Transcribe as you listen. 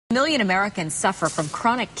1 million Americans suffer from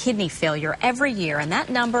chronic kidney failure every year, and that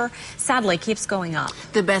number sadly keeps going up.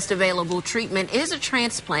 The best available treatment is a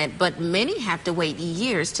transplant, but many have to wait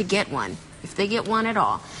years to get one, if they get one at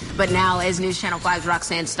all. But now, as News Channel 5's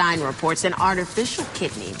Roxanne Stein reports, an artificial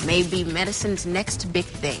kidney may be medicine's next big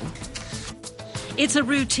thing. It's a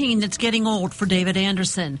routine that's getting old for David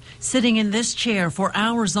Anderson. Sitting in this chair for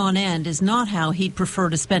hours on end is not how he'd prefer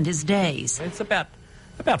to spend his days. It's about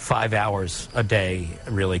 5 hours a day,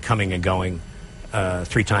 really, coming and going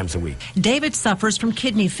 3 times a week. David suffers from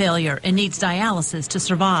kidney failure and needs dialysis to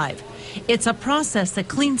survive. It's a process that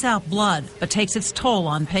cleans out blood but takes its toll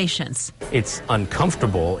on patients. It's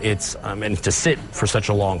uncomfortable. And to sit for such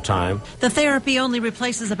a long time. The therapy only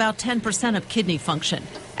replaces about 10% of kidney function.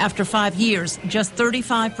 After 5 years, just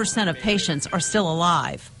 35% of patients are still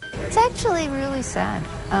alive. It's actually really sad.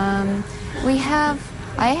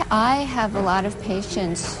 I have a lot of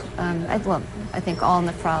patients, I think all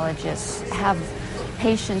nephrologists have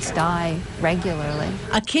patients die regularly.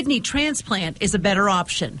 A kidney transplant is a better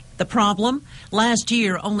option. The problem? Last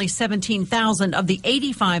year, only 17,000 of the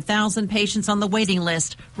 85,000 patients on the waiting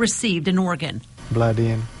list received an organ. Blood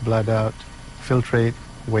in, blood out, filtrate,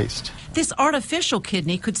 waste. This artificial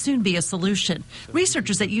kidney could soon be a solution.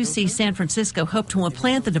 Researchers at UC San Francisco hope to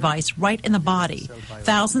implant the device right in the body.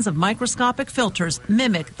 Thousands of microscopic filters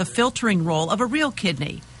mimic the filtering role of a real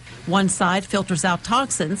kidney. One side filters out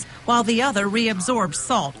toxins, while the other reabsorbs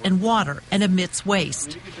salt and water and emits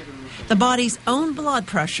waste. The body's own blood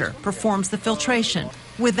pressure performs the filtration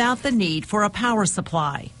without the need for a power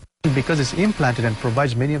supply. Because it's implanted and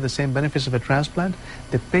provides many of the same benefits of a transplant,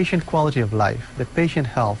 the patient quality of life, the patient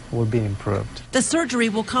health will be improved. The surgery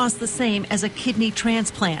will cost the same as a kidney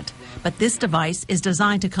transplant, but this device is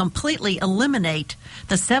designed to completely eliminate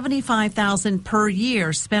the $75,000 per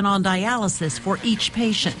year spent on dialysis for each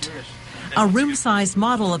patient. A room-sized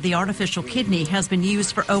model of the artificial kidney has been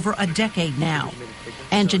used for over a decade now.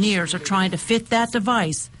 Engineers are trying to fit that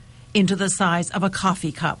device into the size of a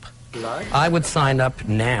coffee cup. I would sign up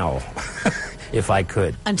now if I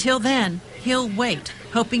could. Until then, he'll wait,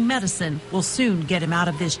 hoping medicine will soon get him out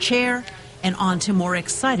of this chair and on to more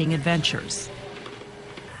exciting adventures.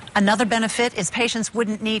 Another benefit is patients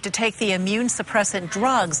wouldn't need to take the immune suppressant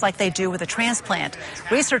drugs like they do with a transplant.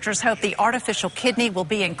 Researchers hope the artificial kidney will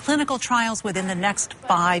be in clinical trials within the next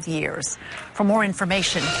 5 years. For more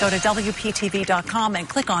information, go to WPTV.com and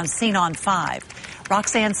click on Scene on 5.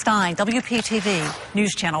 Roxanne Stein, WPTV,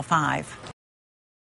 News Channel 5.